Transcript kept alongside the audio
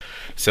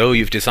So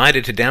you've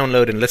decided to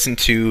download and listen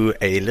to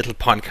a little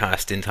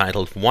podcast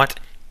entitled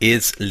What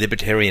is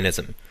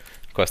Libertarianism?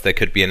 Of course, there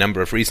could be a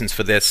number of reasons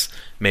for this.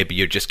 Maybe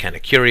you're just kind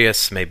of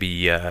curious,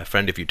 maybe a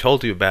friend of you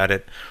told you about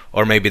it,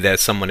 or maybe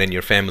there's someone in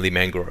your family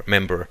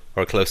member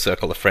or a close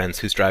circle of friends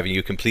who's driving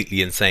you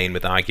completely insane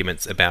with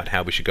arguments about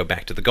how we should go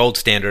back to the gold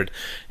standard,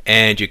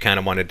 and you kind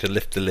of wanted to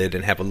lift the lid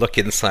and have a look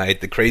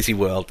inside the crazy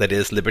world that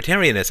is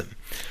libertarianism.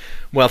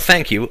 Well,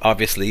 thank you.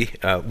 Obviously,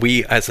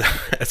 we as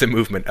a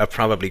movement are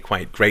probably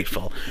quite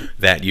grateful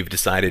that you've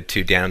decided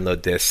to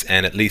download this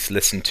and at least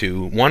listen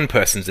to one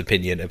person's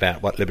opinion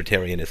about what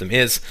libertarianism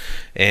is.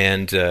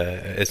 And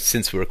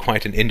since we're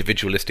quite an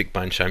individualistic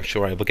bunch, I'm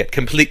sure I will get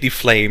completely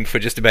flamed for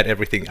just about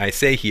everything I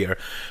say here,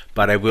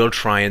 but I will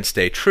try and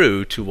stay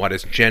true to what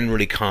is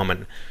generally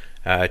common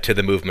to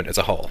the movement as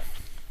a whole.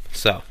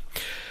 So,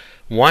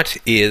 what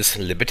is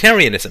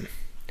libertarianism?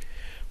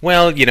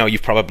 Well,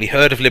 you've probably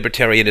heard of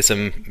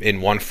libertarianism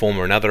in one form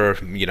or another.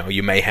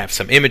 You may have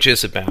some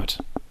images about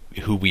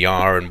who we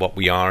are and what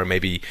we are.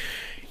 Maybe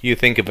you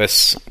think of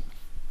us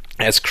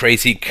as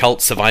crazy cult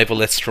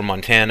survivalists from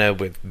Montana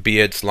with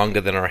beards longer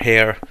than our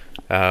hair.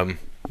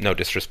 No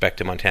disrespect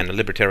to Montana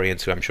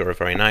libertarians, who I'm sure are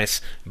very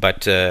nice,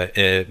 but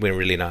we're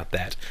really not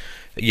that.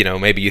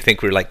 Maybe you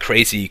think we're like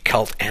crazy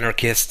cult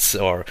anarchists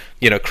or,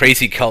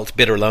 crazy cult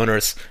bitter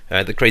loners.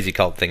 The crazy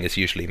cult thing is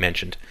usually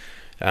mentioned.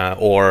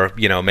 Or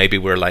maybe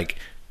we're like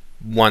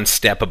one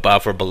step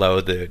above or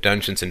below the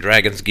Dungeons and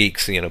Dragons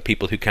geeks,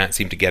 people who can't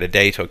seem to get a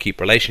date or keep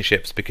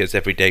relationships because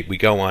every date we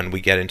go on we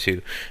get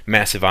into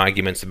massive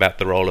arguments about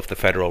the role of the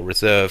Federal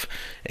Reserve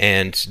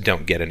and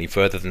don't get any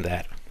further than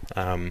that.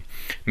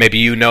 Maybe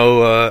you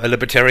know a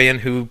libertarian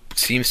who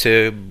seems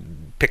to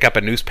pick up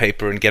a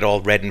newspaper and get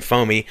all red and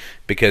foamy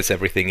because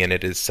everything in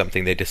it is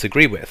something they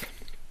disagree with.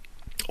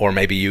 Or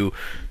maybe you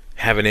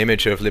have an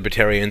image of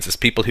libertarians as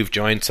people who've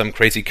joined some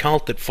crazy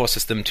cult that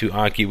forces them to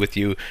argue with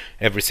you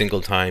every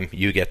single time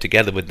you get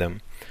together with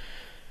them.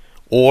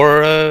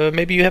 Or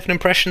maybe you have an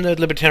impression that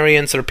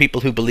libertarians are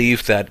people who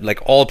believe that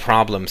like all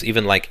problems,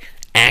 even like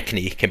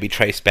acne, can be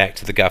traced back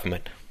to the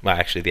government. Well,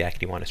 actually the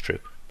acne one is true.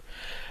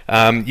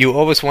 You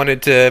always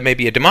wanted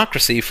maybe a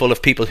democracy full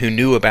of people who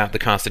knew about the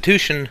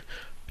Constitution,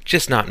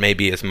 just not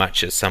maybe as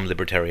much as some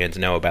libertarians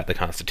know about the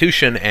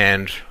Constitution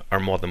and are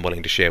more than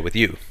willing to share with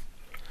you.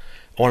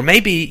 Or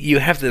maybe you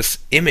have this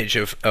image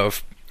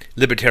of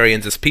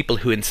libertarians as people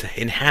who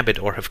inhabit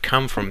or have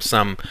come from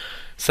some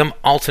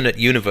alternate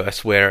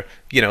universe where,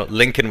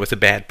 Lincoln was a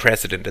bad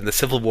president and the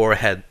Civil War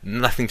had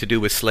nothing to do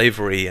with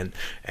slavery and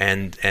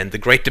the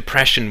Great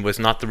Depression was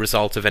not the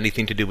result of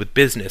anything to do with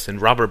business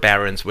and robber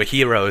barons were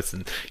heroes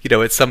and,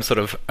 it's some sort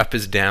of up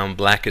is down,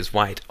 black is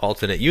white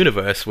alternate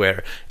universe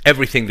where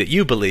everything that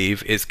you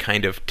believe is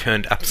kind of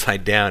turned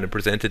upside down and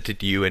presented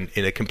to you in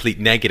a complete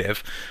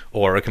negative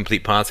or a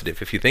complete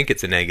positive if you think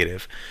it's a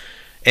negative.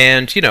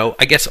 And,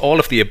 I guess all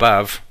of the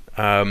above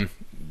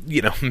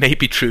may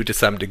be true to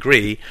some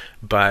degree,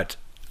 but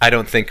I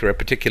don't think are a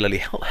particularly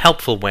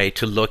helpful way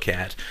to look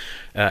at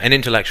an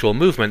intellectual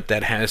movement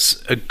that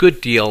has a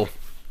good deal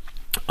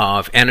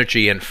of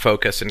energy and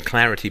focus and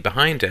clarity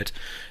behind it.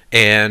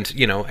 And,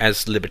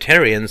 as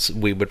libertarians,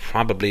 we would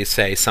probably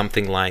say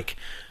something like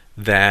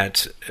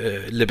that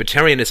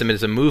libertarianism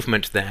is a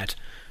movement that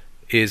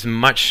has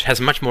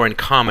much more in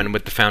common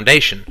with the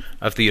foundation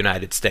of the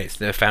United States,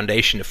 the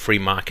foundation of free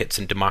markets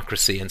and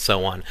democracy and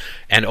so on.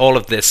 And all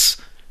of this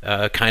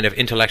kind of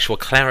intellectual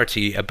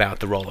clarity about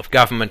the role of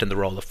government and the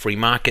role of free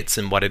markets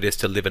and what it is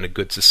to live in a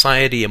good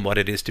society and what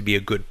it is to be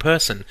a good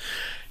person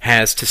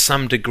has to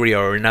some degree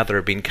or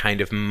another been kind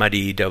of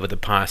muddied over the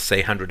past, say,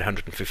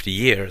 150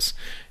 years.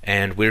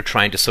 And we're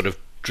trying to sort of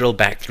drill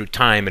back through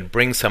time and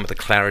bring some of the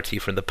clarity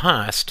from the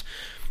past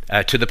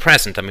to the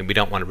present. I mean, we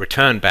don't want to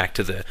return back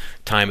to the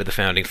time of the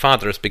Founding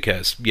Fathers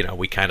because,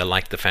 we kind of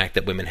like the fact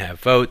that women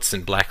have votes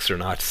and blacks are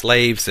not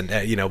slaves and,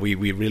 we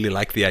really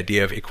like the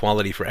idea of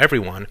equality for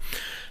everyone.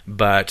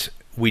 But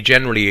we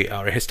generally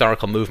are a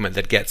historical movement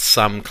that gets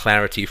some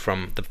clarity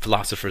from the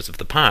philosophers of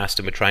the past,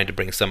 and we're trying to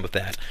bring some of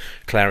that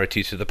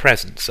clarity to the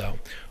present. So,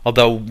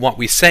 although what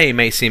we say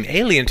may seem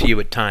alien to you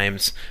at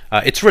times,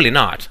 it's really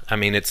not. I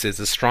mean, it's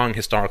a strong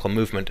historical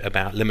movement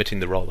about limiting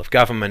the role of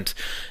government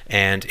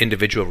and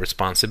individual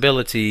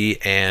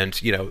responsibility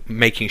and,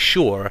 making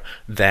sure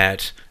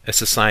that a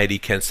society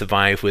can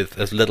survive with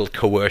as little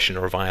coercion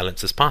or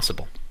violence as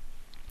possible.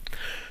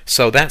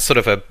 So that's sort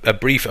of a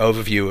brief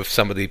overview of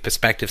some of the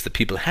perspectives that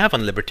people have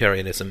on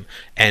libertarianism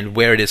and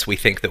where it is we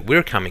think that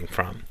we're coming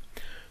from.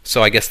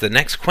 So I guess the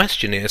next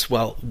question is,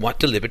 well, what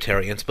do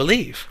libertarians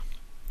believe?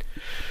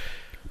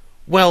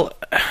 Well,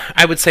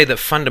 I would say that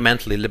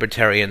fundamentally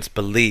libertarians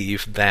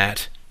believe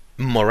that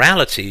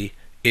morality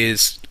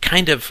is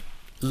kind of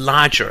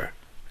larger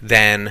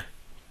than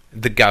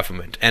the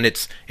government, and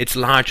it's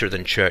larger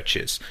than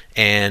churches,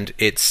 and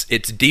it's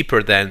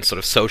deeper than sort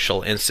of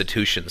social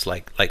institutions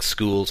like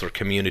schools or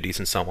communities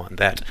and so on.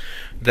 That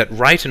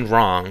right and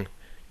wrong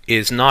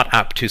is not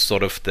up to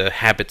sort of the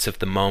habits of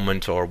the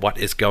moment or what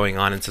is going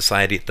on in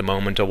society at the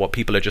moment or what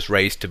people are just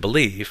raised to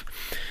believe.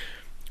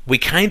 we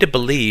kind of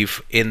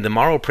believe in the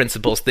moral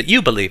principles that you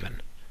believe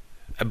in,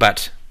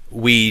 but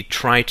we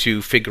try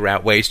to figure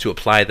out ways to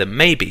apply them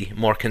maybe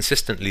more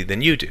consistently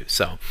than you do.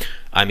 So,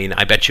 I mean,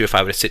 I bet you if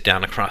I were to sit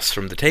down across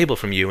from the table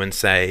from you and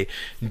say,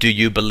 do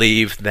you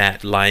believe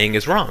that lying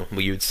is wrong?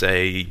 Well, you'd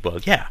say, well,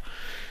 yeah.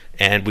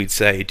 And we'd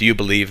say, do you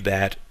believe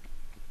that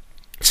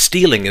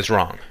stealing is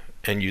wrong?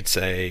 And you'd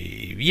say,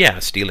 yeah,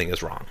 stealing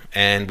is wrong.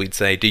 And we'd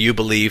say, do you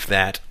believe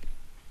that,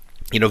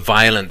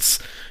 violence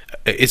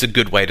is a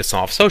good way to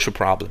solve social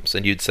problems?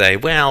 And you'd say,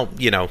 well,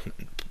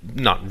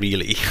 not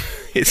really.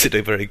 Is it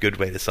a very good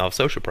way to solve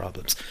social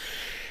problems?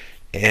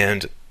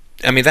 And,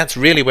 I mean, that's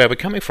really where we're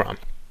coming from.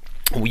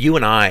 You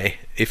and I,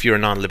 if you're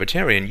a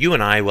non-libertarian, you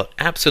and I will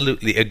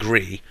absolutely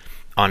agree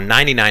on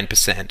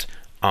 99%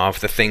 of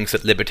the things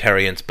that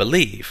libertarians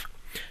believe.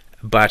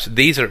 But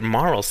these are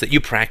morals that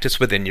you practice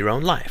within your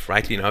own life,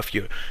 right?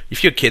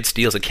 If your kid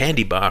steals a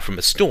candy bar from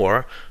a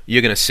store,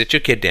 you're going to sit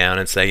your kid down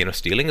and say,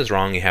 stealing is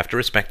wrong. You have to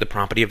respect the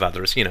property of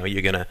others.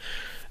 You're going to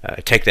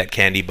take that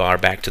candy bar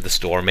back to the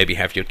store, maybe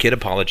have your kid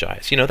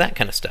apologize, that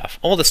kind of stuff.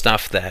 All the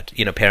stuff that,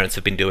 parents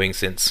have been doing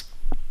since,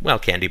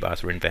 candy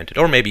bars were invented,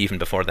 or maybe even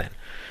before then.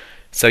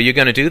 So you're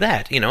going to do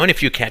that, and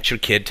if you catch your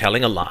kid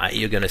telling a lie,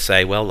 you're going to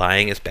say, well,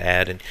 lying is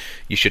bad, and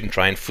you shouldn't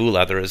try and fool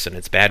others, and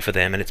it's bad for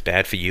them, and it's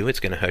bad for you,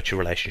 it's going to hurt your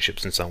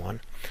relationships, and so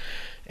on.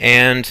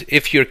 And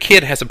if your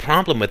kid has a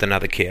problem with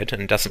another kid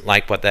and doesn't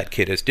like what that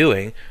kid is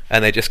doing,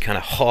 and they just kind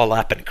of haul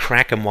up and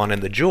crack him one in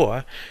the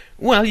jaw,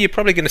 well, you're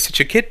probably going to sit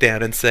your kid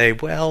down and say,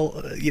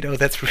 well,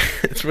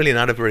 that's really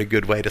not a very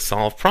good way to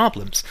solve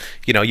problems.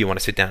 You want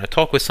to sit down and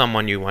talk with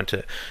someone, you want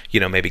to,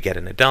 maybe get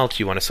an adult,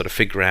 you want to sort of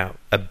figure out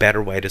a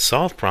better way to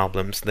solve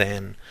problems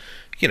than,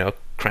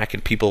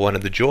 cracking people one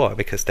in the jaw,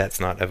 because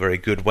that's not a very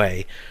good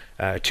way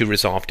to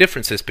resolve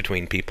differences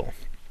between people.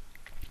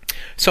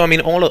 So, I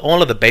mean,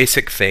 all of the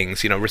basic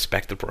things,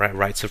 respect the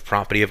rights of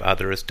property of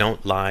others,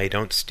 don't lie,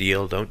 don't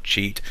steal, don't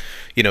cheat,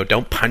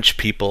 don't punch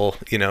people,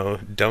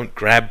 don't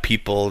grab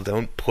people,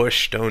 don't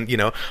push, don't,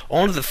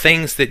 all of the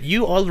things that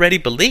you already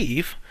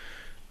believe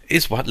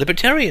is what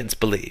libertarians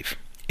believe.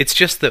 It's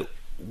just that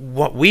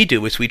what we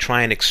do is we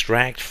try and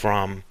extract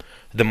from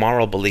the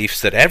moral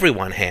beliefs that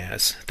everyone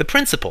has the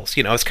principles.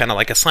 It's kind of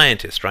like a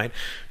scientist, right?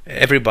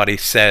 Everybody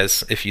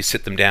says, if you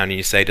sit them down and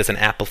you say, does an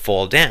apple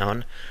fall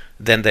down?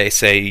 Then they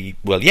say,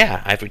 well,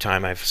 yeah, every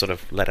time I've sort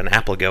of let an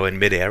apple go in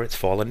midair, it's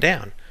fallen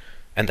down.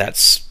 And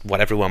that's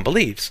what everyone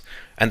believes.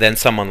 And then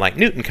someone like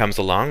Newton comes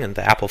along, and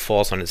the apple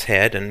falls on his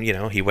head, and,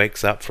 he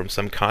wakes up from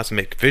some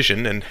cosmic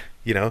vision, and,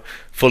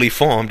 fully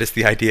formed is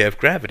the idea of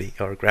gravity,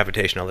 or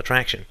gravitational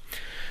attraction.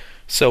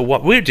 So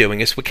what we're doing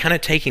is we're kind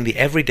of taking the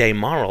everyday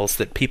morals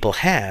that people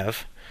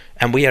have,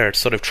 and we are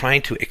sort of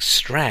trying to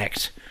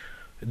extract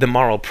the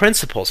moral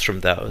principles from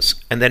those,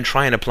 and then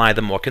try and apply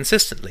them more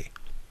consistently.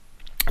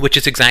 Which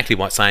is exactly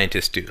what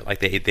scientists do. Like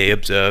they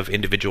observe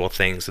individual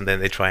things and then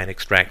they try and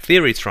extract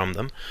theories from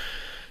them.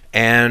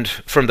 And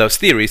from those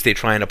theories, they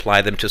try and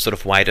apply them to sort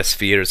of wider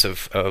spheres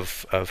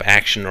of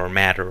action or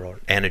matter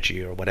or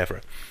energy or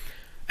whatever.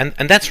 And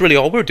that's really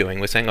all we're doing.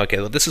 We're saying, okay,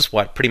 well, this is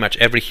what pretty much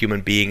every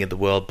human being in the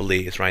world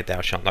believes, right?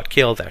 Thou shalt not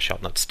kill, thou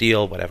shalt not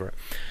steal, whatever.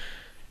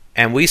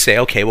 And we say,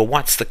 okay, well,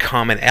 what's the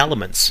common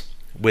elements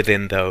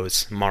within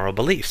those moral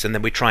beliefs? And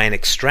then we try and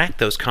extract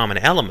those common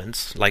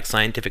elements, like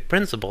scientific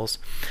principles,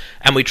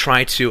 and we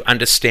try to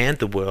understand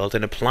the world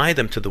and apply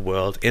them to the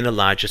world in a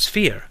larger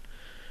sphere.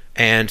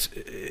 And,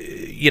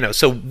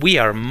 so we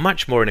are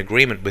much more in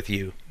agreement with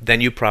you than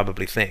you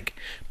probably think.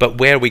 But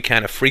where we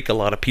kind of freak a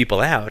lot of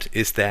people out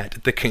is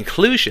that the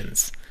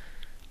conclusions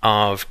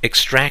of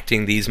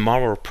extracting these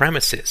moral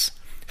premises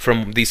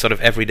from these sort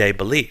of everyday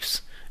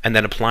beliefs and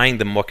then applying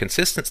them more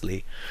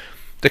consistently,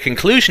 the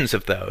conclusions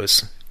of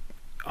those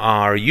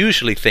are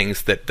usually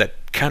things that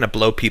kind of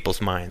blow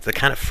people's minds, that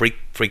kind of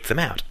freak them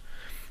out.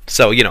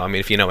 So,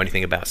 if you know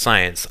anything about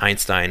science,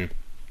 Einstein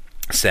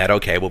said,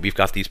 okay, well, we've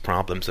got these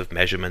problems of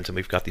measurement and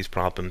we've got these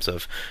problems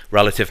of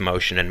relative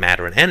motion and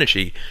matter and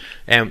energy.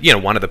 And,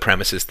 one of the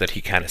premises that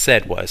he kind of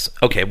said was,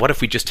 okay, what if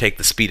we just take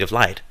the speed of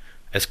light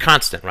as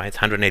constant, right? It's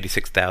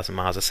 186,000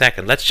 miles a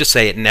second. Let's just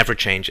say it never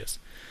changes.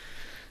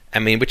 I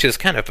mean, which is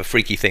kind of a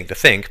freaky thing to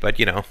think, but,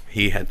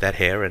 he had that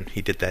hair and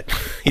he did that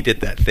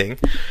thing.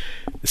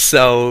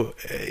 So,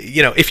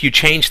 if you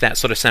change that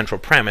sort of central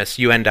premise,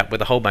 you end up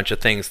with a whole bunch of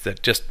things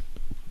that just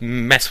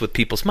mess with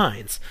people's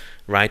minds,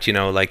 right?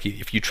 Like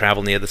if you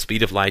travel near the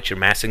speed of light, your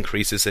mass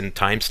increases and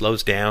time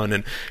slows down,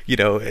 and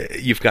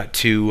you've got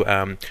two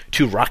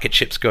rocket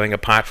ships going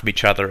apart from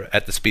each other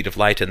at the speed of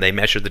light, and they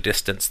measure the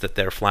distance that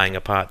they're flying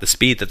apart, the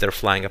speed that they're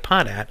flying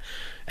apart at,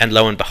 and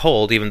lo and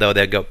behold, even though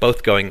they're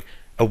both going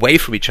away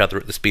from each other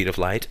at the speed of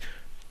light,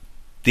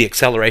 the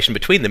acceleration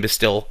between them is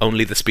still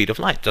only the speed of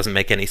light. It doesn't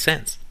make any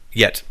sense.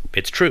 Yet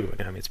it's true.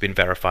 It's been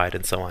verified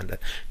and so on, that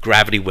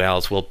gravity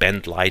wells will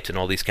bend light and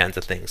all these kinds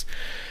of things.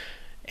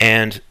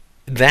 And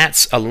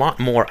that's a lot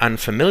more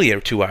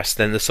unfamiliar to us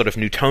than the sort of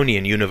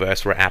Newtonian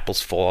universe where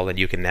apples fall and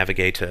you can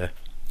navigate a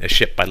a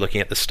ship by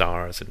looking at the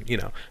stars,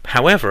 and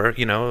However,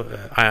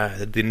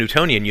 the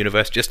Newtonian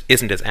universe just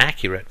isn't as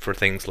accurate for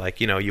things like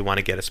you want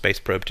to get a space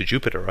probe to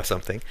Jupiter or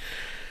something.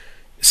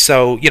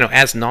 So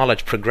as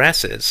knowledge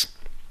progresses,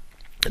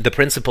 the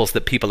principles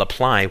that people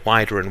apply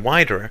wider and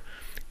wider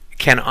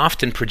can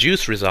often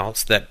produce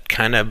results that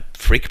kind of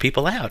freak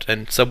people out.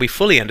 And so we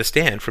fully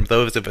understand, from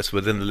those of us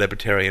within the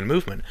libertarian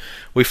movement,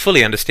 we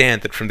fully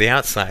understand that from the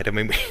outside, I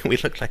mean, we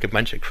look like a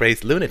bunch of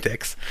crazed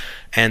lunatics,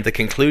 and the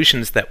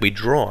conclusions that we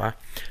draw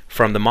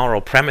from the moral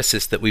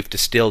premises that we've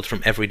distilled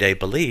from everyday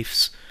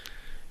beliefs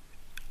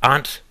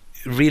aren't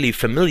really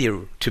familiar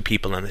to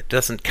people, and it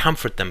doesn't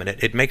comfort them, and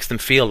it makes them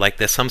feel like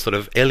there's some sort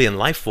of alien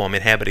life form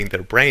inhabiting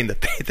their brain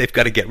that they've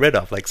got to get rid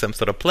of, like some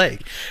sort of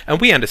plague.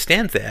 And we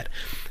understand that.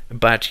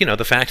 But,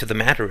 the fact of the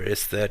matter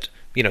is that,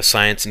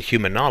 science and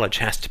human knowledge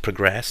has to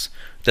progress,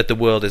 that the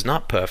world is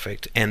not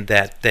perfect, and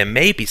that there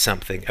may be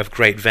something of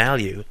great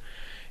value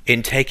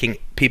in taking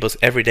people's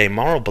everyday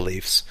moral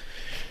beliefs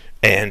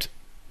and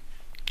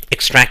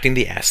extracting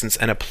the essence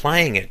and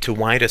applying it to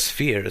wider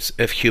spheres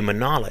of human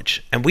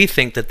knowledge. And we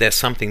think that there's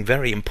something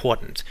very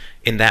important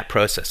in that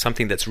process,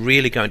 something that's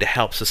really going to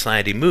help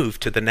society move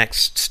to the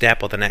next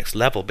step or the next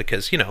level,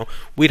 because,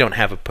 we don't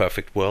have a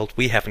perfect world.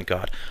 We haven't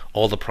got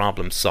all the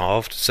problems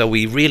solved. So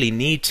we really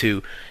need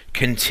to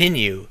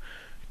continue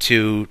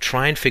to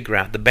try and figure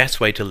out the best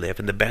way to live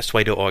and the best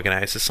way to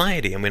organize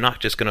society. And we're not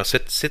just going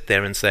to sit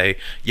there and say,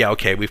 yeah,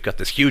 okay, we've got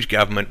this huge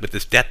government with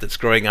this debt that's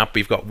growing up,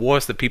 we've got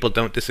wars that people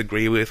don't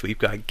disagree with, we've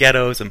got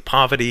ghettos and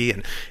poverty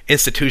and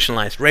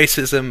institutionalized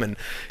racism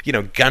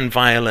and, gun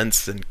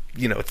violence and,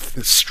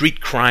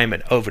 street crime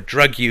and over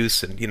drug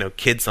use and,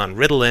 kids on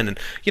Ritalin.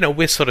 And,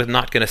 we're sort of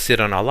not going to sit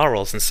on our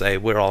laurels and say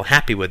we're all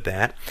happy with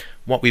that.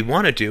 What we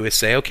want to do is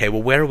say, okay,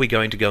 well, where are we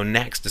going to go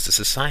next as a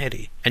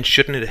society? And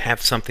shouldn't it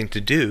have something to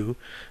do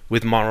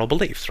with moral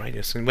beliefs,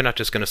 right? So we're not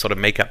just going to sort of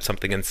make up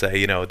something and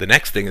say, the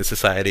next thing in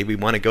society, we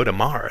want to go to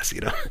Mars,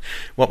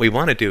 What we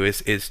want to do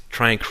is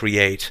try and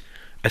create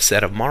a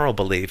set of moral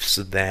beliefs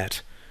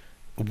that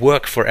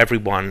work for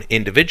everyone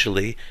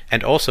individually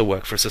and also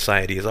work for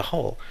society as a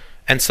whole.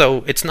 And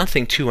so it's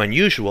nothing too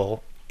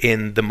unusual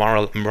in the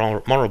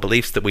moral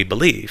beliefs that we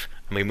believe.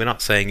 I mean, we're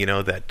not saying,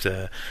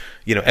 that,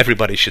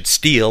 everybody should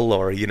steal,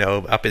 or,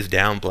 up is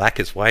down, black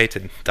is white,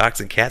 and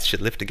dogs and cats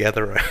should live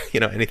together, or,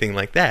 anything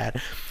like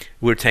that.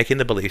 We're taking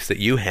the beliefs that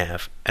you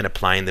have and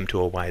applying them to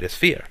a wider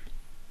sphere.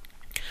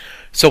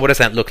 So what does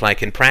that look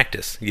like in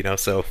practice? You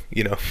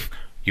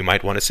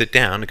might want to sit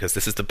down, because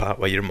this is the part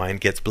where your mind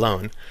gets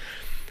blown.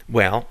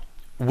 Well,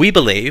 we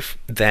believe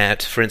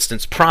that, for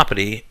instance,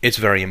 property is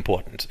very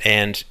important,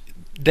 and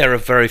there are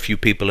very few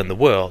people in the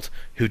world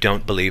who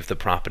don't believe that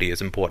property is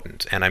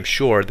important. And I'm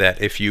sure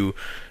that if you,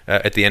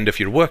 at the end of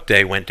your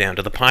workday, went down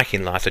to the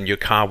parking lot and your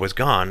car was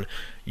gone,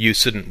 you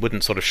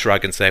wouldn't sort of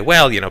shrug and say,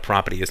 well,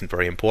 property isn't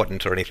very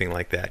important or anything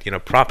like that.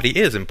 Property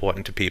is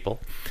important to people,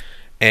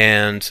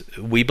 and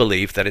we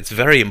believe that it's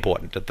very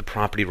important, that the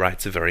property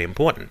rights are very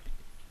important.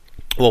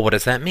 Well, what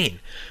does that mean?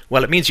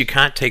 Well, it means you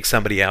can't take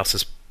somebody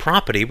else's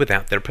property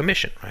without their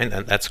permission, right?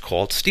 And that's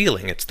called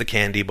stealing. It's the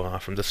candy bar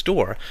from the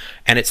store.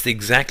 And it's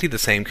exactly the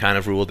same kind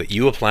of rule that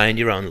you apply in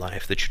your own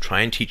life, that you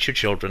try and teach your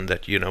children,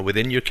 that,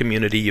 within your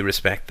community you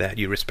respect that,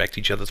 you respect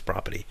each other's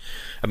property.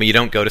 I mean, you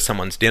don't go to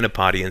someone's dinner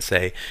party and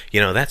say,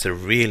 that's a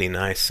really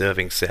nice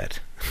serving set.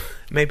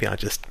 Maybe I'll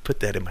just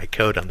put that in my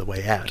coat on the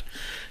way out.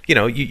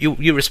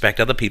 You respect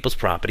other people's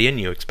property,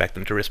 and you expect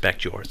them to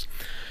respect yours.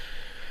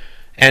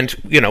 And,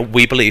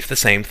 we believe the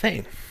same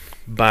thing.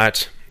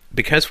 But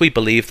because we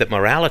believe that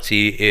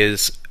morality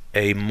is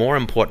a more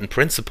important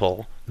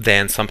principle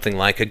than something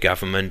like a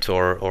government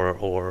or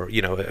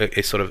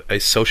a sort of a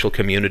social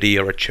community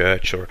or a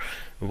church or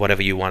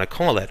whatever you want to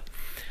call it,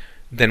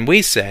 then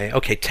we say,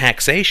 okay,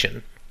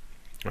 taxation,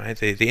 right?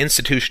 The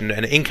institution,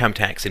 and income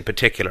tax in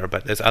particular,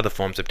 but there's other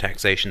forms of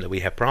taxation that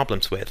we have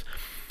problems with.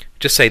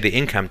 Just say the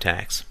income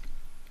tax.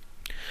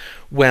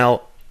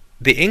 Well,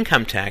 the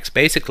income tax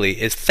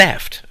basically is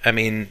theft. I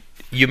mean,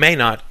 you may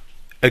not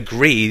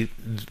agree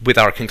with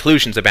our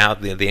conclusions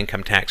about the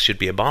income tax should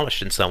be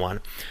abolished and so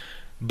on,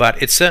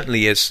 but it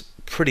certainly is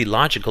pretty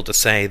logical to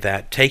say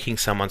that taking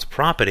someone's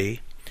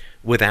property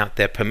without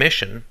their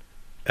permission,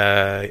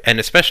 and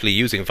especially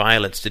using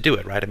violence to do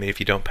it, right? I mean, if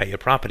you don't pay your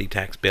property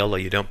tax bill or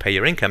you don't pay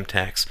your income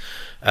tax,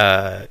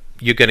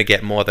 you're going to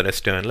get more than a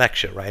stern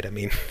lecture, right? I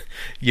mean,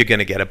 you're going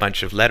to get a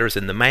bunch of letters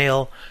in the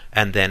mail,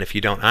 and then if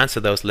you don't answer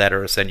those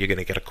letters, then you're going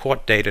to get a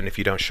court date, and if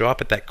you don't show up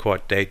at that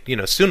court date,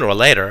 sooner or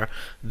later,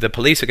 the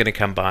police are going to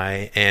come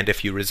by, and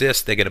if you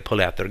resist, they're going to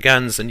pull out their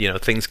guns, and,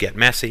 things get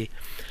messy.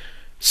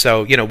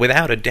 So,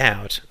 without a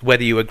doubt,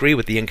 whether you agree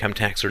with the income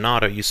tax or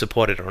not, or you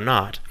support it or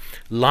not,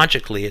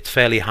 logically, it's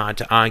fairly hard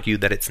to argue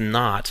that it's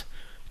not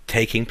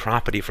taking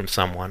property from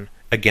someone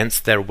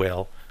against their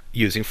will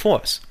using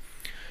force.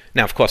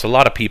 Now, of course, a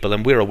lot of people,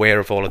 and we're aware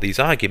of all of these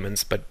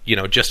arguments, but,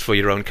 just for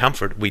your own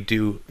comfort, we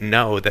do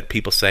know that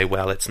people say,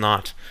 well, it's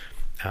not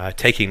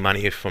taking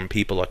money from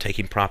people or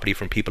taking property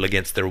from people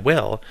against their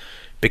will,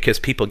 because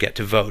people get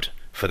to vote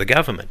for the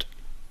government.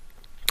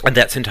 And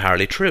that's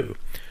entirely true.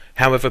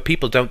 However,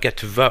 people don't get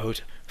to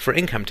vote for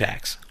income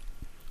tax.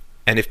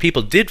 And if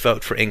people did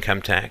vote for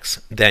income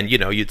tax, then,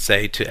 you'd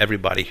say to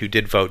everybody who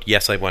did vote,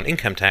 yes, I want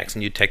income tax,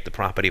 and you'd take the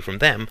property from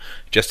them,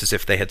 just as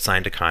if they had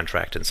signed a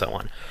contract and so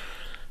on.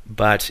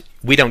 But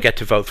we don't get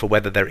to vote for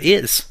whether there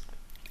is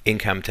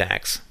income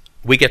tax.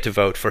 We get to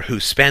vote for who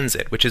spends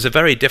it, which is a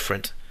very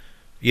different,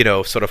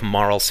 sort of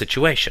moral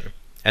situation.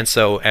 And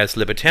so as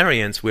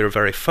libertarians, we're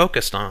very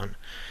focused on,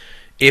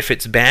 if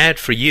it's bad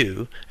for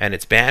you, and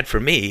it's bad for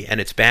me,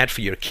 and it's bad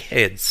for your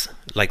kids,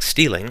 like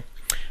stealing,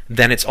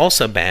 then it's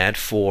also bad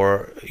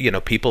for,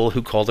 people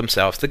who call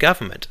themselves the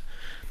government.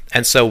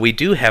 And so we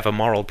do have a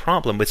moral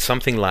problem with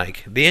something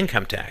like the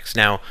income tax.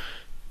 Now,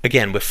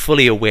 again, we're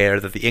fully aware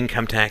that the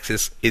income tax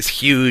is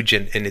huge,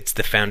 and it's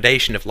the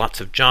foundation of lots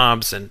of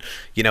jobs, and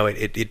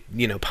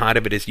part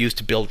of it is used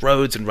to build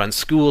roads and run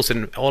schools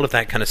and all of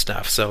that kind of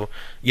stuff. So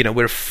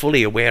we're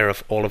fully aware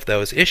of all of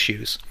those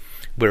issues.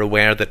 We're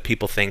aware that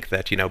people think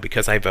that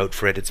because I vote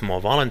for it, it's more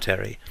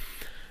voluntary.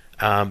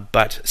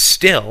 But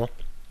still,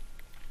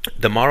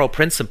 the moral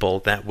principle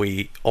that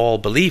we all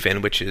believe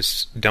in, which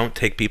is don't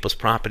take people's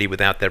property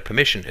without their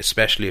permission,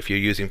 especially if you're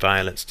using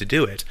violence to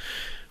do it,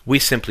 we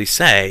simply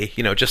say,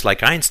 just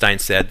like Einstein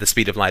said, the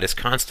speed of light is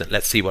constant,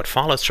 let's see what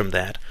follows from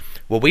that.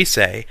 Well, we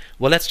say,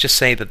 let's just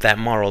say that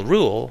moral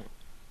rule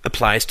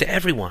applies to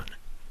everyone.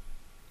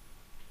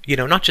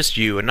 Not just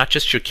you and not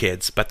just your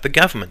kids, but the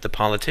government, the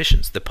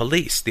politicians, the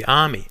police, the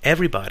army,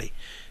 everybody.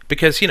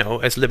 Because,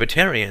 as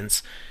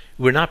libertarians,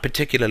 we're not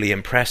particularly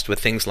impressed with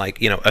things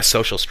like, a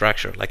social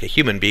structure. Like a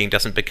human being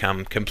doesn't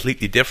become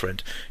completely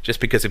different just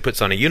because it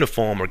puts on a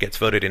uniform or gets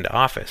voted into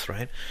office,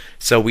 right?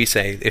 So we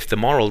say if the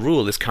moral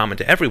rule is common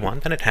to everyone,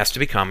 then it has to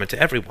be common to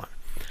everyone.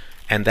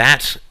 And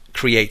that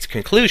creates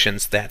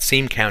conclusions that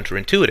seem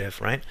counterintuitive,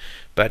 right?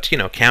 But,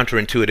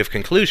 counterintuitive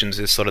conclusions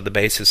is sort of the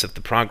basis of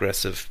the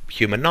progress of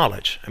human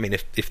knowledge. I mean,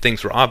 if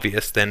things were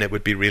obvious, then it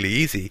would be really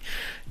easy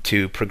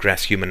to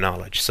progress human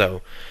knowledge.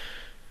 So,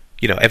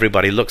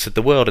 everybody looks at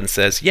the world and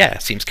says, yeah,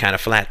 seems kind of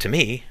flat to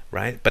me,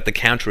 right? But the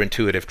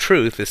counterintuitive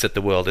truth is that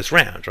the world is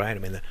round, right? I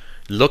mean, it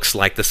looks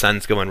like the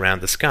sun's going around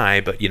the sky,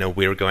 but,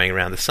 we're going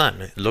around the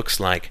sun. It looks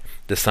like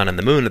the sun and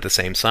the moon are the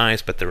same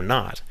size, but they're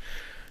not.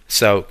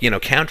 So,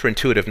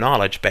 counterintuitive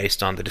knowledge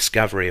based on the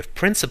discovery of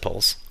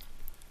principles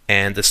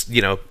and this,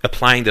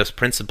 applying those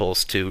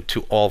principles to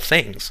all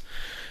things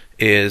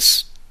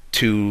is,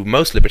 to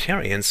most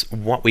libertarians,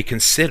 what we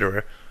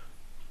consider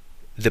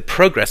the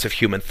progress of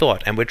human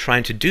thought, and we're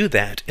trying to do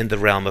that in the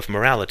realm of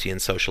morality and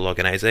social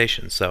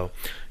organization. So,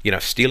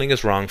 if stealing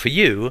is wrong for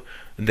you,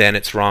 then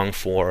it's wrong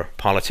for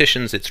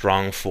politicians, it's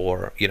wrong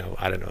for,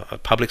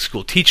 public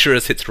school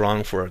teachers, it's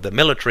wrong for the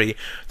military,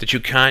 that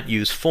you can't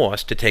use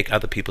force to take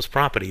other people's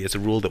property is a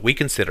rule that we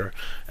consider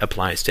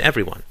applies to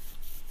everyone.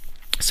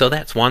 So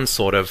that's one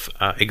sort of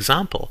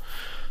example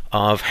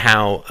of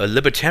how a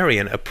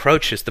libertarian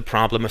approaches the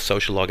problem of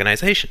social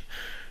organization.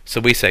 So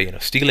we say,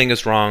 stealing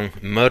is wrong,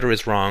 murder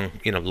is wrong,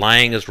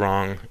 lying is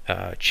wrong,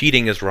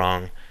 cheating is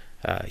wrong.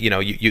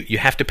 You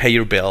have to pay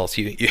your bills.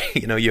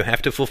 You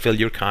have to fulfill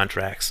your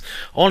contracts.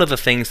 All of the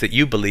things that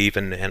you believe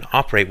and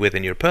operate with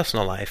in your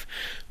personal life,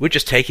 we're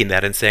just taking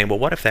that and saying, well,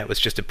 what if that was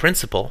just a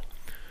principle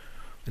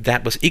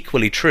that was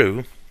equally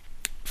true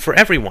for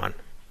everyone?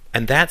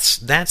 And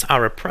that's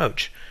our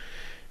approach.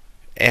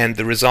 And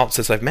the results,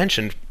 as I've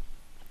mentioned,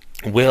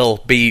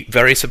 will be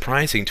very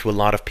surprising to a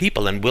lot of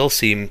people and will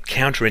seem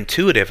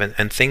counterintuitive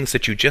and things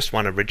that you just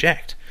want to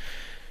reject.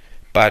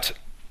 But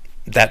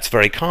that's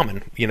very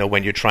common,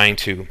 when you're trying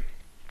to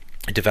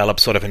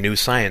develop sort of a new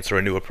science or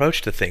a new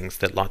approach to things,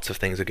 that lots of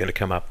things are going to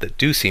come up that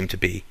do seem to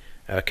be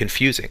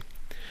confusing.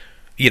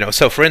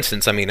 So for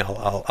instance,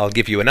 I'll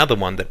give you another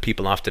one that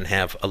people often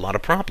have a lot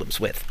of problems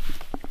with.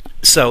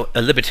 So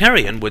a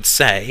libertarian would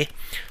say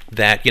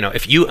that,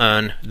 if you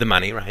earn the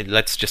money, right,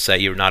 let's just say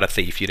you're not a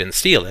thief, you didn't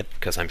steal it,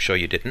 because I'm sure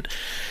you didn't.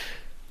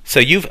 So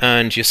you've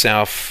earned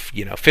yourself,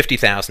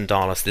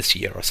 $50,000 this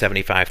year or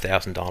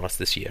 $75,000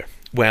 this year.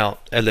 Well,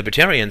 a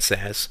libertarian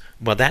says,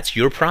 well, that's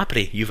your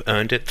property. You've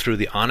earned it through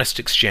the honest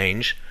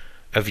exchange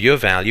of your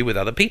value with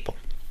other people.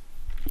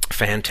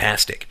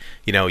 Fantastic.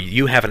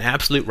 You have an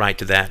absolute right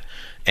to that.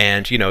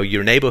 And,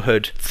 your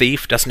neighborhood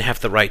thief doesn't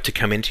have the right to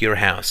come into your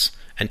house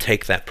and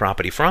take that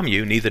property from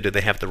you. Neither do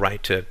they have the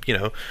right to,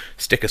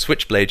 stick a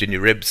switchblade in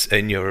your ribs,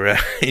 in your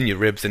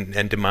ribs,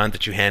 and demand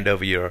that you hand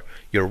over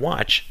your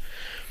watch.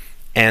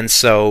 And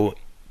so,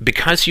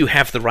 because you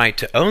have the right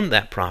to own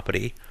that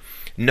property,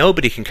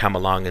 nobody can come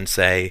along and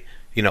say,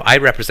 I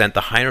represent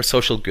the higher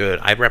social good.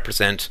 I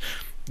represent,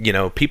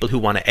 people who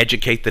want to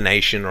educate the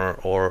nation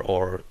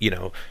or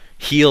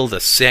heal the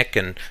sick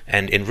and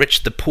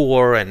enrich the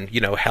poor and,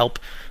 help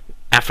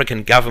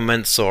African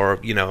governments or,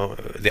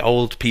 the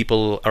old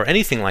people or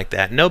anything like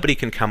that. Nobody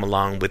can come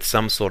along with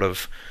some sort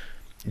of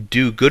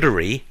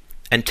do-goodery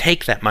and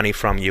take that money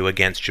from you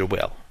against your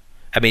will.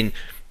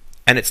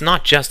 And it's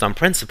not just on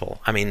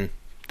principle.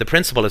 The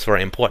principle is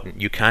very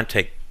important. You can't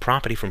take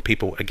property from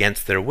people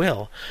against their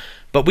will.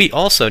 But we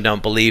also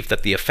don't believe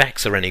that the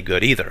effects are any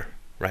good either,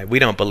 right? We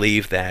don't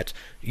believe that,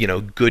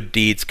 good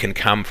deeds can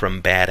come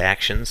from bad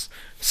actions.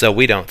 So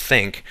we don't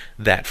think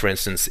that, for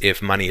instance,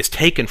 if money is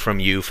taken from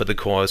you for the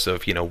cause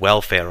of,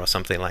 welfare or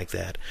something like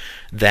that,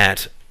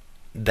 that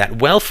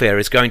welfare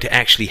is going to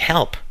actually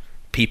help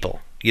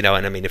people. And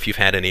I mean, if you've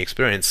had any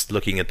experience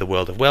looking at the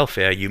world of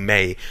welfare, you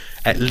may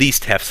at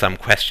least have some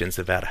questions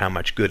about how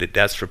much good it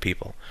does for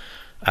people.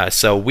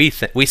 So we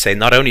say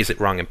not only is it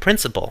wrong in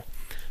principle,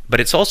 but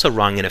it's also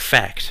wrong in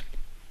effect.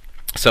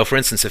 So, for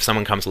instance, if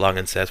someone comes along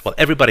and says, well,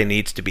 everybody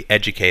needs to be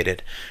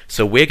educated,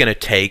 so we're going to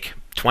take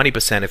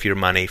 20% of your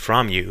money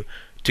from you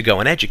to go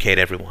and educate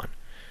everyone.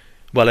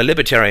 Well, a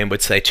libertarian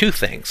would say two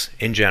things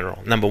in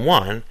general. Number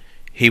one,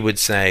 he would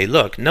say,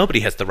 look,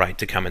 nobody has the right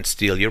to come and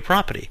steal your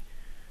property.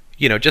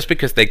 Just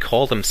because they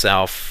call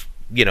themselves,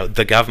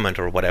 the government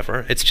or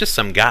whatever, it's just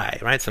some guy,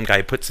 right? Some guy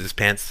who puts his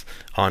pants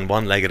on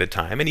one leg at a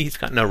time, and he's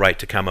got no right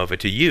to come over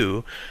to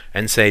you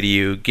and say to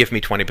you, give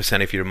me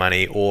 20% of your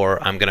money,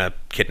 or I'm going to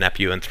kidnap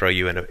you and throw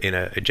you in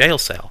a jail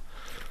cell.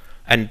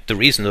 And the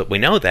reason that we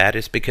know that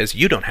is because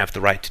you don't have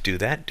the right to do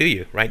that, do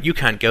you? Right? You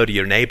can't go to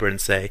your neighbor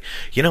and say,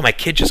 my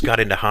kid just got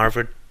into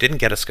Harvard, didn't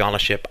get a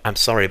scholarship. I'm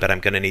sorry, but I'm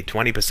going to need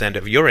 20%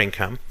 of your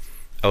income,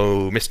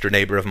 oh, Mr.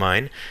 Neighbor of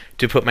mine,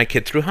 to put my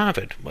kid through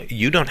Harvard. Well,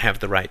 you don't have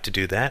the right to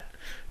do that.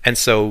 And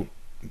so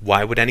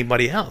why would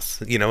anybody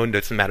else? It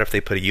doesn't matter if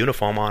they put a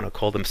uniform on or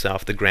call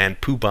themselves the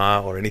Grand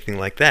Poobah or anything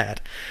like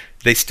that.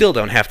 They still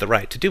don't have the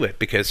right to do it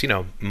because,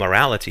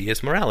 morality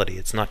is morality.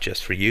 It's not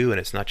just for you and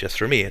it's not just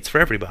for me. It's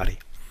for everybody.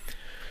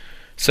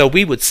 So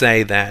we would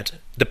say that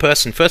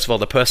first of all,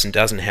 the person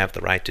doesn't have the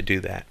right to do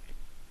that.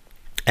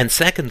 And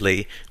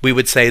secondly, we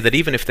would say that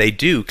even if they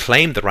do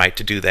claim the right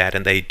to do that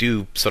and they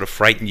do sort of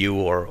frighten you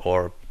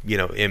or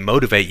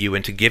motivate you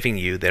into giving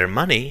you their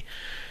money,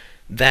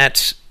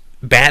 that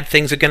bad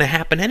things are going to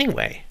happen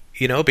anyway,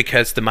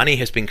 because the money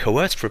has been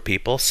coerced for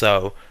people,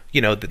 so,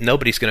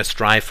 nobody's going to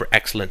strive for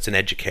excellence in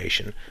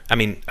education. I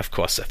mean, of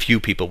course, a few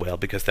people will,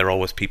 because there are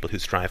always people who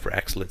strive for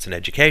excellence in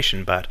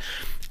education, but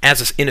as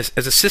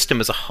a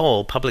system as a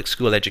whole, public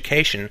school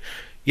education,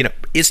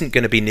 isn't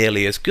going to be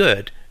nearly as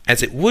good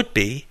as it would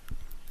be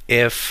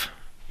if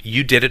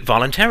you did it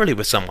voluntarily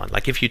with someone.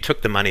 Like if you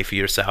took the money for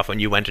yourself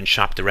and you went and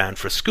shopped around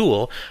for a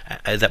school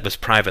that was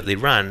privately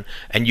run,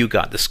 and you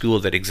got the school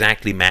that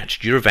exactly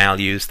matched your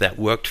values, that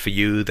worked for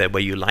you, that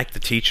where you liked the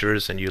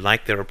teachers and you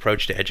liked their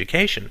approach to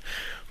education,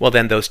 well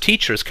then those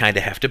teachers kind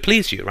of have to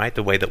please you, right?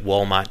 The way that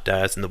Walmart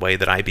does and the way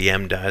that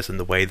IBM does and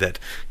the way that,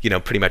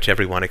 pretty much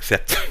everyone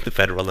except the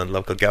federal and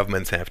local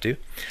governments have to.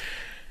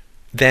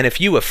 Then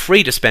if you were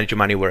free to spend your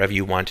money wherever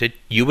you wanted,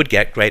 you would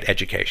get great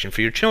education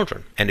for your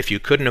children. And if you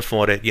couldn't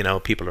afford it,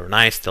 people are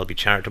nice, they'll be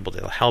charitable,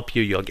 they'll help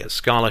you, you'll get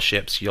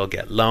scholarships, you'll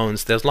get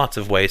loans. There's lots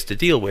of ways to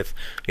deal with,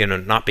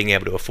 not being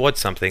able to afford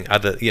something.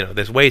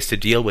 There's ways to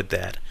deal with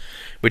that,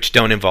 which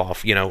don't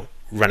involve,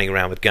 running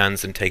around with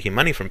guns and taking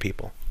money from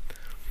people.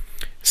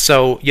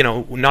 So,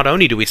 not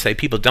only do we say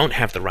people don't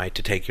have the right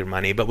to take your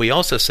money, but we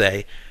also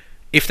say,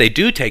 if they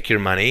do take your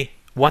money,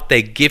 what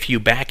they give you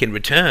back in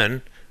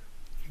return,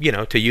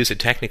 to use a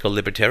technical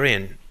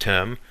libertarian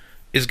term,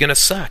 is going to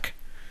suck.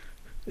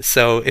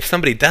 So if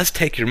somebody does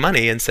take your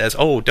money and says,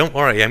 oh, don't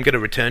worry, I'm going to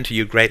return to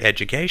you great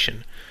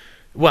education,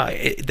 well,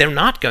 they're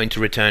not going to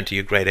return to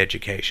you great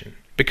education.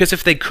 Because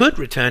if they could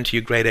return to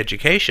you great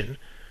education,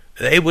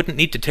 they wouldn't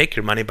need to take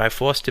your money by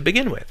force to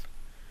begin with.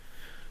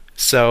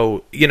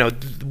 So,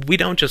 we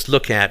don't just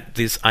look at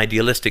these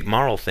idealistic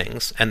moral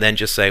things and then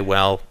just say,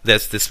 well,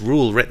 there's this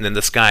rule written in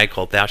the sky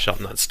called thou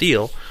shalt not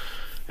steal,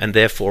 and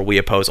therefore we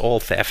oppose all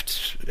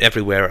theft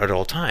everywhere at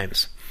all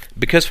times.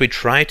 Because we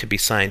try to be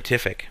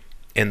scientific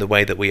in the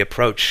way that we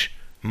approach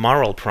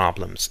moral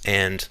problems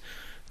and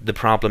the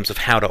problems of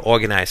how to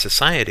organize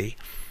society,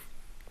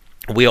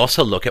 we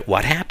also look at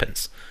what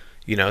happens.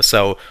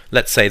 So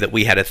let's say that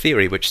we had a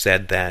theory which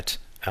said that,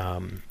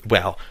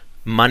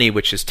 money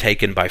which is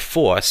taken by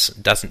force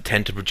doesn't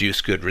tend to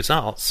produce good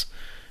results,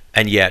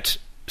 and yet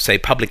say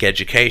public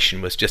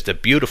education was just a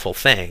beautiful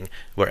thing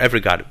where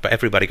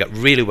everybody got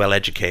really well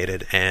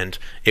educated and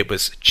it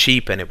was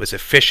cheap and it was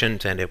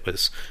efficient and it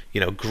was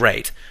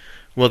great.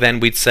 Well, then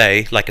we'd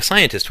say, like a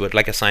scientist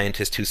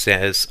who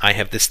says, I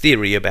have this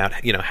theory about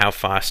how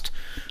fast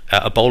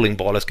a bowling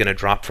ball is going to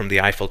drop from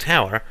the Eiffel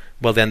Tower.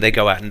 Well, then they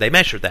go out and they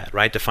measure that,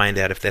 right, to find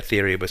out if their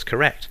theory was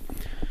correct.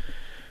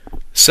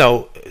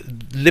 So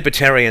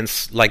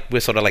libertarians, we're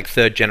sort of like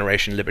third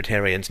generation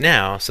libertarians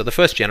now. So the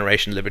first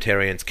generation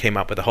libertarians came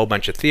up with a whole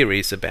bunch of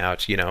theories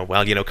about,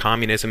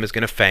 communism is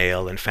going to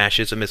fail and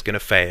fascism is going to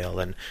fail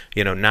and,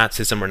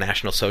 Nazism or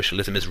National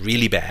Socialism is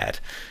really bad.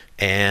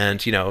 And,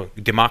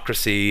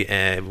 democracy,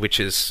 which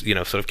is,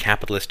 sort of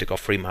capitalistic or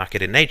free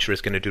market in nature,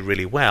 is going to do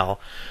really well.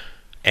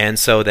 And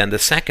so then the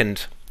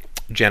second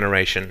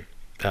generation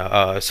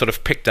sort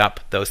of picked up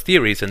those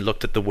theories and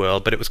looked at the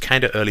world, but it was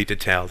kind of early to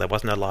tell. There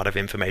wasn't a lot of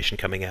information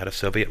coming out of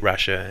Soviet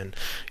Russia, and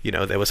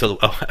there was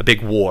a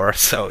big war,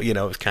 so it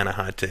was kind of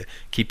hard to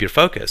keep your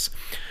focus.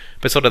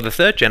 But sort of the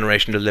third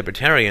generation of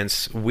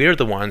libertarians, we're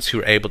the ones who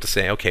are able to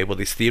say, okay, well,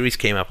 these theories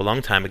came up a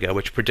long time ago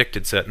which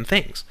predicted certain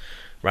things.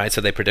 right?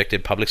 So they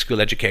predicted public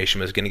school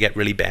education was going to get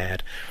really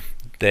bad.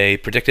 They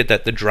predicted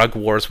that the drug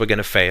wars were going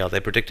to fail.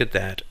 They predicted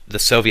that the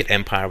Soviet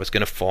Empire was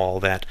going to fall,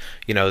 that,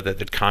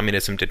 that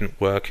communism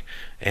didn't work,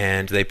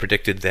 and they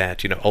predicted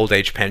that, old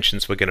age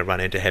pensions were going to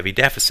run into heavy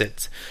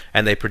deficits,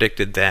 and they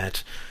predicted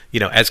that,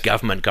 as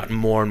government got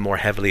more and more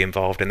heavily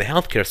involved in the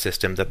healthcare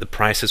system, that the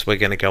prices were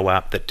going to go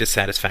up, that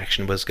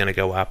dissatisfaction was going to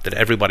go up, that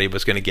everybody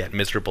was going to get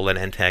miserable and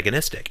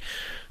antagonistic.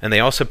 And they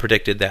also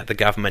predicted that the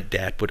government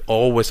debt would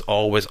always,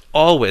 always,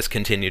 always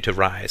continue to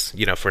rise,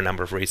 for a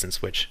number of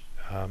reasons, which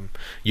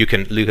you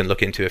can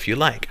look into if you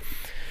like.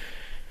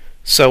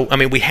 So,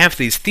 we have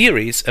these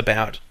theories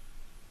about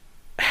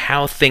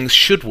how things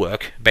should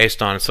work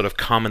based on sort of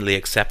commonly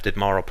accepted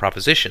moral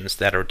propositions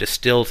that are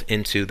distilled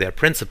into their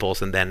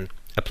principles and then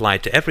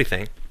applied to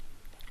everything.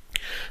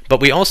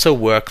 But we also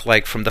work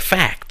from the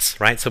facts,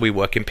 right? So we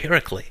work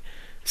empirically.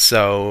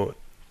 So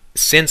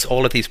since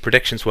all of these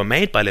predictions were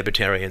made by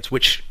libertarians,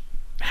 which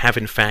have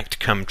in fact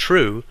come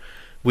true,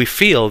 we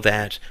feel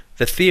that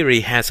the theory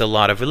has a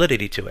lot of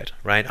validity to it,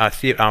 right?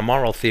 Our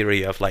moral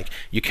theory of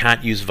you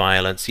can't use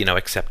violence,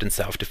 except in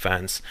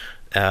self-defense,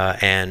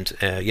 and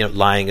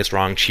lying is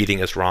wrong, cheating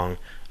is wrong,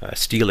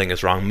 stealing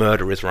is wrong,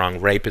 murder is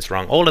wrong, rape is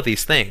wrong, all of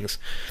these things,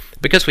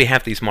 because we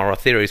have these moral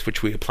theories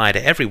which we apply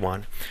to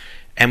everyone,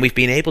 and we've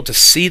been able to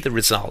see the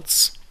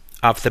results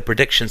of the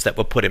predictions that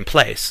were put in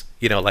place.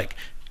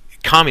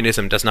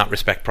 Communism does not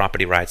respect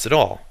property rights at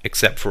all,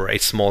 except for a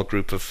small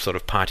group of sort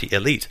of party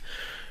elite.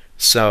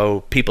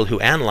 So people who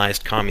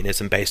analyzed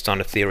communism based on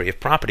a theory of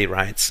property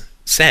rights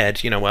said,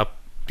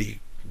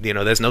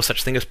 there's no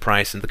such thing as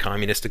price in the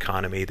communist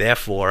economy.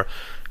 Therefore,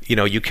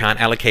 you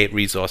can't allocate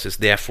resources.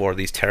 Therefore,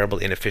 these terrible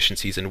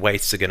inefficiencies and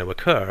wastes are going to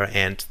occur,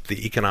 and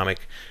the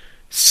economic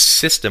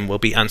system will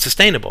be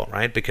unsustainable,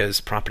 right?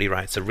 Because property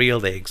rights are real,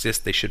 they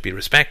exist, they should be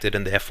respected,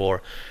 and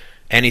therefore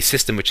any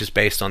system which is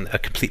based on a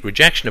complete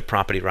rejection of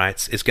property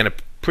rights is going to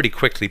pretty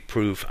quickly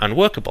prove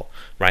unworkable,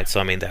 right?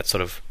 So that's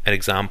sort of an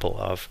example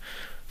of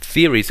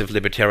theories of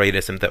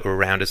libertarianism that were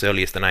around as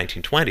early as the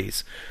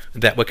 1920s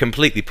that were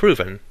completely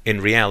proven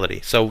in reality.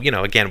 So,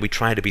 again, we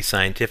try to be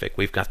scientific.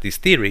 We've got these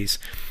theories,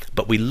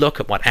 but we look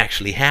at what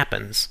actually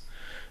happens,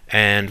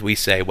 and we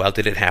say, well,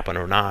 did it happen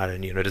or not?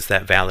 And, does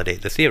that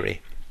validate the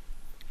theory?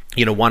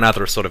 One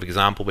other sort of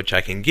example which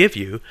I can give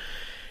you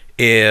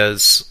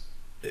is,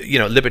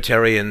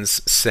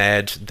 libertarians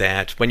said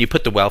that when you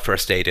put the welfare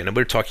state in, and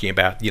we're talking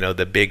about,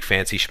 the big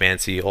fancy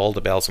schmancy, all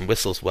the bells and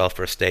whistles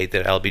welfare state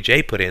that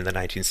LBJ put in the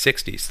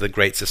 1960s, the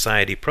Great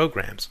Society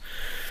programs.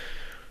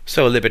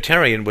 So a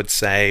libertarian would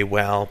say,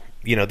 well,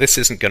 this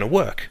isn't going to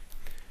work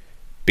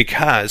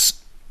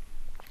because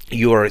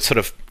you're sort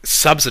of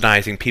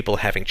subsidizing people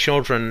having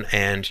children,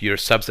 and you're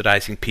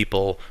subsidizing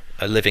people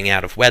living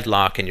out of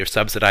wedlock, and you're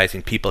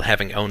subsidizing people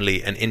having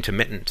only an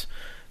intermittent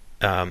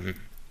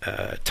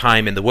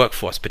time in the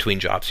workforce between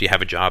jobs. You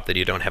have a job, then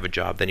you don't have a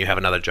job, then you have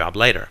another job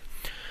later.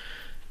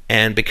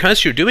 And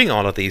because you're doing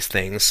all of these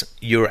things,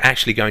 you're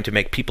actually going to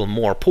make people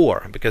more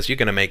poor, because you're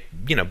going to make,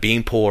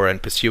 being poor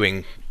and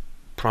pursuing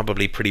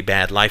probably pretty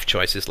bad life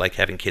choices like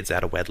having kids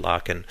out of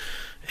wedlock and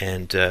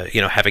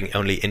having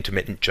only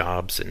intermittent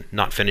jobs and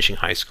not finishing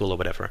high school or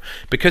whatever.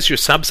 Because you're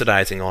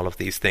subsidizing all of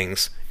these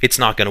things, it's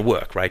not going to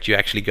work, right? You're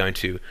actually going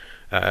to,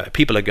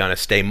 people are going to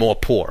stay more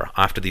poor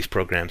after these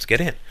programs get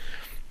in.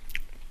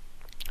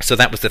 So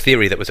that was the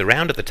theory that was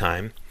around at the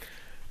time.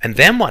 And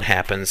then what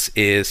happens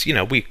is,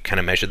 we kind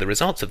of measure the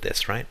results of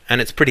this, right? And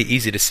it's pretty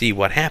easy to see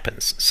what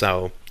happens.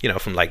 So,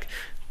 from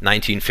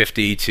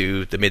 1950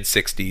 to the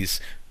mid-60s,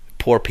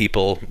 poor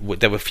people,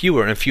 there were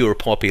fewer and fewer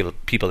poor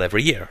people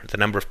every year. The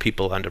number of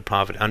people under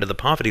the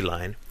poverty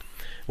line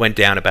went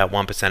down about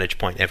 1 percentage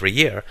point every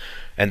year.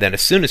 And then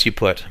as soon as you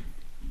put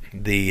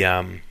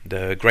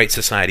the Great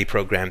Society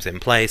programs in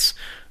place,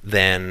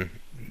 then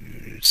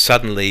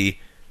suddenly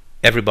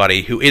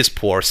everybody who is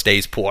poor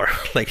stays poor.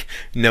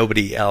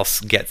 Nobody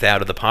else gets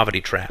out of the poverty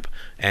trap.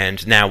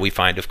 And now we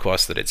find, of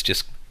course, that it's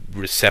just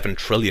 $7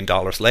 trillion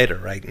later,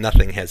 right?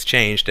 Nothing has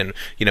changed, and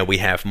we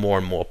have more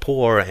and more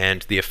poor,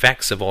 and the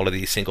effects of all of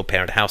these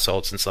single-parent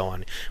households and so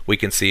on we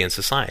can see in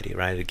society,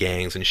 right? The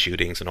gangs and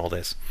shootings and all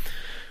this.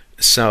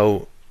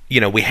 So,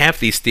 we have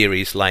these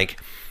theories like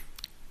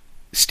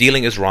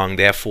stealing is wrong,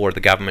 therefore the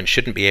government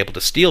shouldn't be able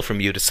to steal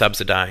from you to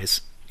subsidize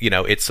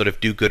its sort of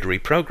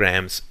do-goodery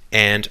programs,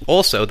 and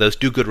also those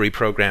do-goodery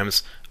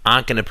programs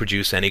aren't going to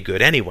produce any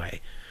good anyway.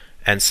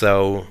 And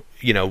so,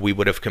 we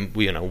would have,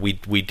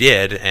 we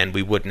did, and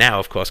we would now,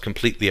 of course,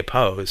 completely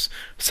oppose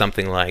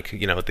something like,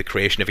 the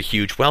creation of a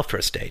huge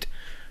welfare state.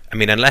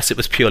 Unless it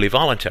was purely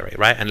voluntary,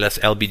 right? Unless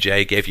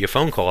LBJ gave you a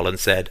phone call and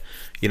said,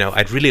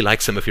 I'd really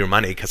like some of your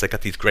money because I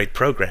got these great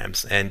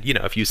programs. And,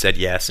 if you said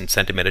yes and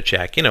sent him in a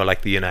check,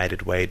 like the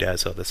United Way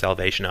does, or the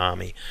Salvation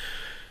Army,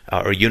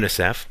 or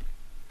UNICEF,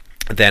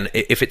 then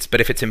if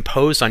it's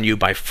imposed on you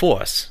by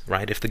force,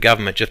 right? If the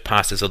government just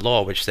passes a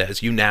law which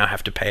says you now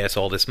have to pay us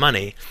all this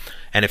money,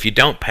 and if you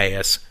don't pay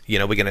us,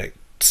 we're going to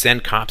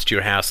send cops to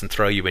your house and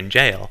throw you in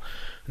jail,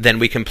 then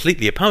we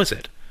completely oppose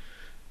it.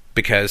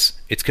 because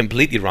it's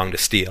completely wrong to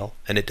steal,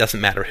 and it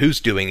doesn't matter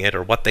who's doing it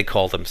or what they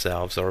call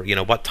themselves or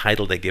what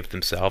title they give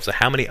themselves or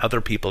how many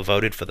other people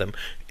voted for them.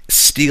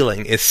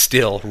 Stealing is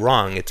still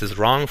wrong. It's as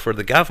wrong for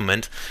the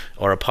government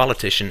or a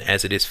politician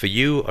as it is for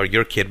you or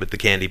your kid with the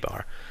candy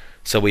bar.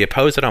 So we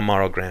oppose it on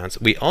moral grounds.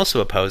 We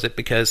also oppose it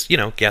because,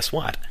 guess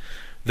what?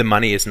 The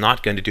money is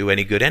not going to do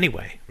any good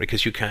anyway,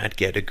 because you can't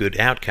get a good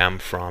outcome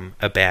from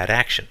a bad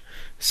action.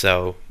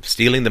 So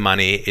stealing the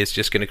money is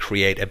just going to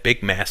create a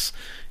big mess,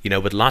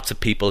 with lots of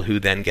people who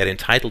then get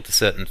entitled to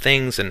certain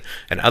things, and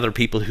other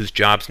people whose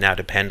jobs now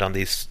depend on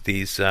these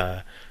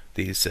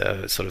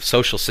sort of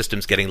social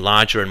systems getting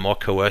larger and more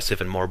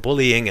coercive and more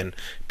bullying and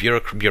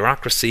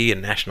bureaucracy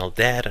and national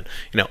debt,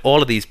 and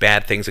all of these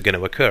bad things are going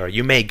to occur.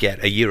 You may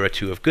get a year or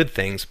two of good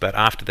things, but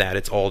after that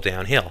it's all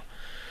downhill.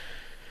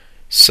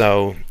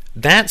 So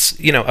that's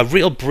a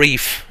real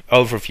brief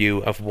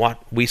overview of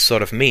what we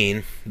sort of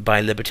mean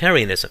by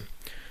libertarianism.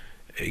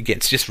 Again,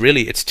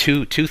 it's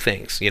two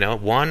things.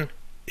 One,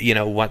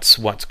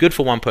 what's good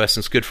for one person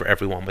is good for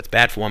everyone. What's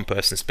bad for one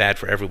person is bad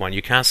for everyone.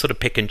 You can't sort of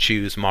pick and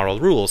choose moral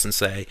rules and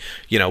say,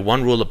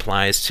 one rule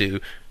applies to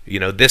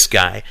this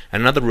guy,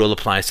 and another rule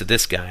applies to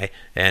this guy,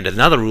 and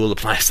another rule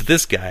applies to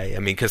this guy.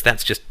 Because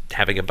that's just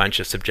having a bunch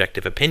of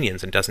subjective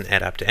opinions and doesn't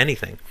add up to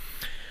anything.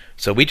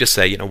 So we just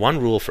say, one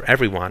rule for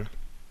everyone.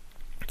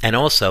 And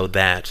also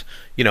that,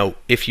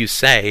 if you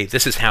say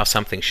this is how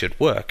something should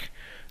work,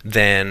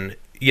 then,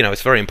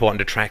 it's very important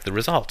to track the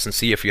results and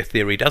see if your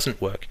theory doesn't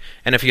work.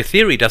 And if your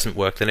theory doesn't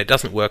work, then it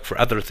doesn't work for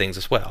other things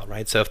as well,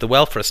 right? So if the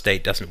welfare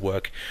state doesn't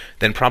work,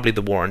 then probably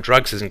the war on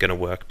drugs isn't going to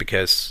work,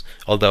 because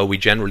although we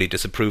generally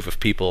disapprove of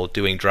people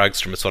doing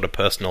drugs from a sort of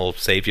personal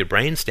save your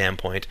brain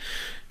standpoint,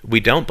 we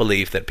don't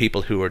believe that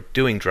people who are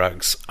doing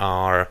drugs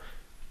are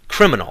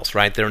criminals,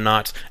 right? They're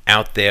not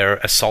out there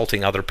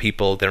assaulting other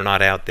people. They're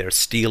not out there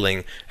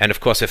stealing. And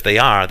of course, if they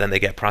are, then they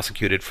get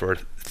prosecuted for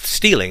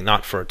stealing,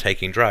 not for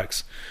taking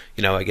drugs.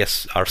 I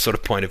guess our sort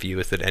of point of view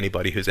is that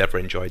anybody who's ever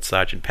enjoyed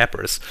Sgt.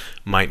 Pepper's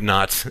might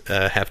not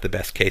have the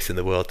best case in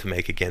the world to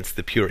make against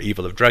the pure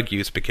evil of drug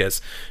use,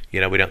 because, we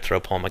don't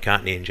throw Paul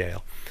McCartney in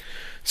jail.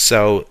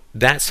 So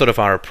that's sort of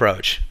our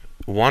approach.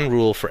 One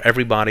rule for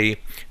everybody,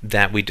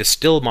 that we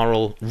distill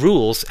moral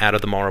rules out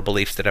of the moral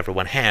beliefs that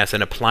everyone has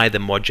and apply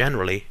them more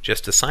generally,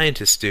 just as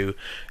scientists do,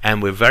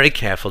 and we're very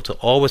careful to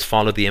always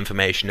follow the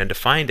information and to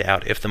find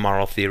out if the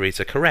moral theories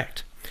are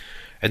correct.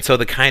 And so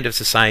the kind of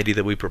society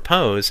that we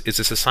propose is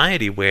a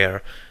society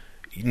where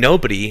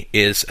nobody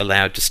is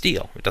allowed to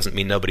steal. It doesn't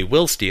mean nobody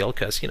will steal,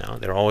 because,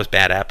 there are always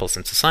bad apples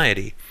in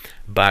society,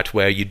 but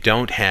where you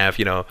don't have,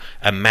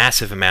 a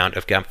massive amount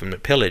of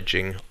government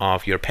pillaging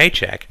of your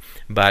paycheck,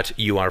 but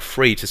you are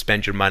free to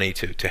spend your money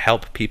to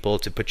help people,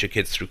 to put your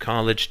kids through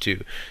college,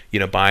 to,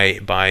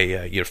 buy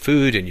your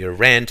food and your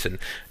rent and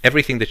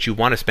everything that you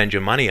want to spend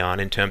your money on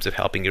in terms of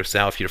helping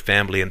yourself, your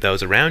family, and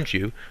those around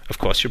you. Of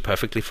course, you're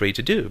perfectly free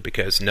to do,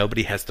 because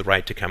nobody has the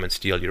right to come and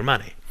steal your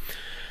money.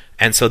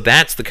 And so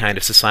that's the kind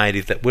of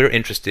society that we're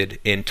interested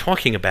in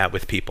talking about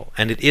with people.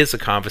 And it is a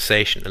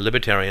conversation.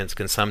 Libertarians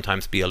can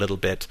sometimes be a little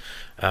bit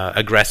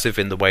aggressive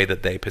in the way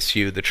that they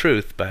pursue the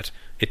truth, but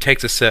it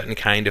takes a certain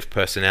kind of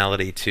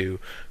personality to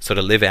sort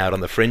of live out on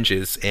the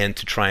fringes and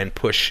to try and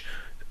push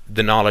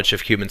the knowledge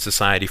of human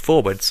society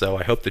forward. So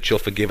I hope that you'll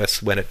forgive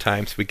us when at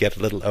times we get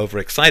a little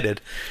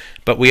overexcited.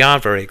 But we are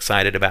very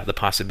excited about the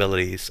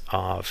possibilities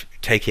of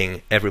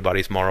taking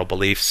everybody's moral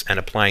beliefs and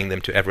applying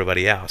them to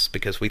everybody else,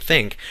 because we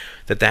think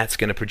that that's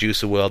going to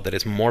produce a world that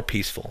is more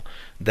peaceful,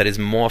 that is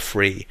more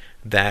free,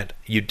 that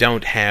you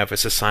don't have a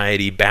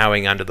society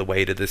bowing under the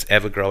weight of this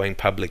ever-growing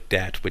public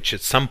debt, which at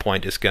some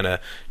point is going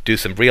to do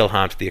some real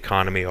harm to the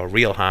economy or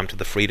real harm to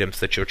the freedoms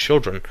that your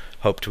children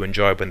hope to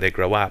enjoy when they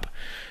grow up.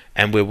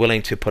 And we're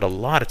willing to put a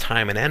lot of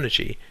time and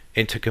energy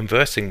into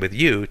conversing with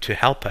you to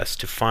help us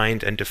to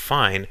find and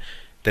define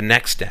the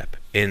next step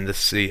in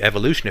the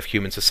evolution of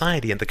human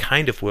society and the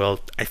kind of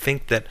world I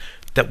think that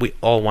we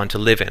all want to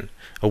live in.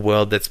 A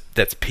world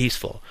that's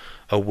peaceful,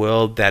 a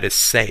world that is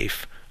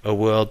safe, a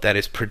world that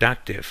is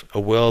productive, a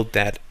world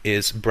that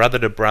is brother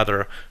to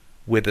brother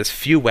with as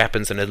few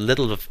weapons and as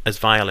little as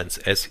violence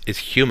as is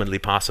humanly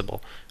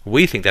possible.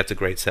 We think that's a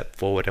great step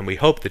forward, and we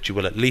hope that you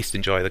will at least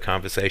enjoy the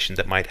conversations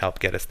that might help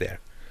get us there.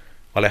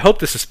 Well, I hope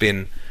this has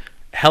been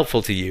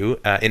helpful to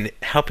you in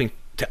helping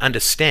to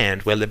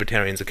understand where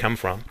libertarians have come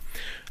from.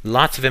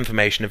 Lots of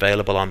information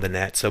available on the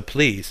net, so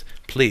please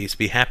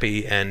be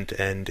happy and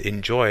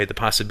enjoy the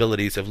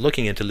possibilities of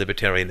looking into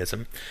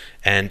libertarianism,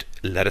 and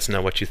let us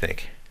know what you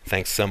think.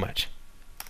 Thanks so much.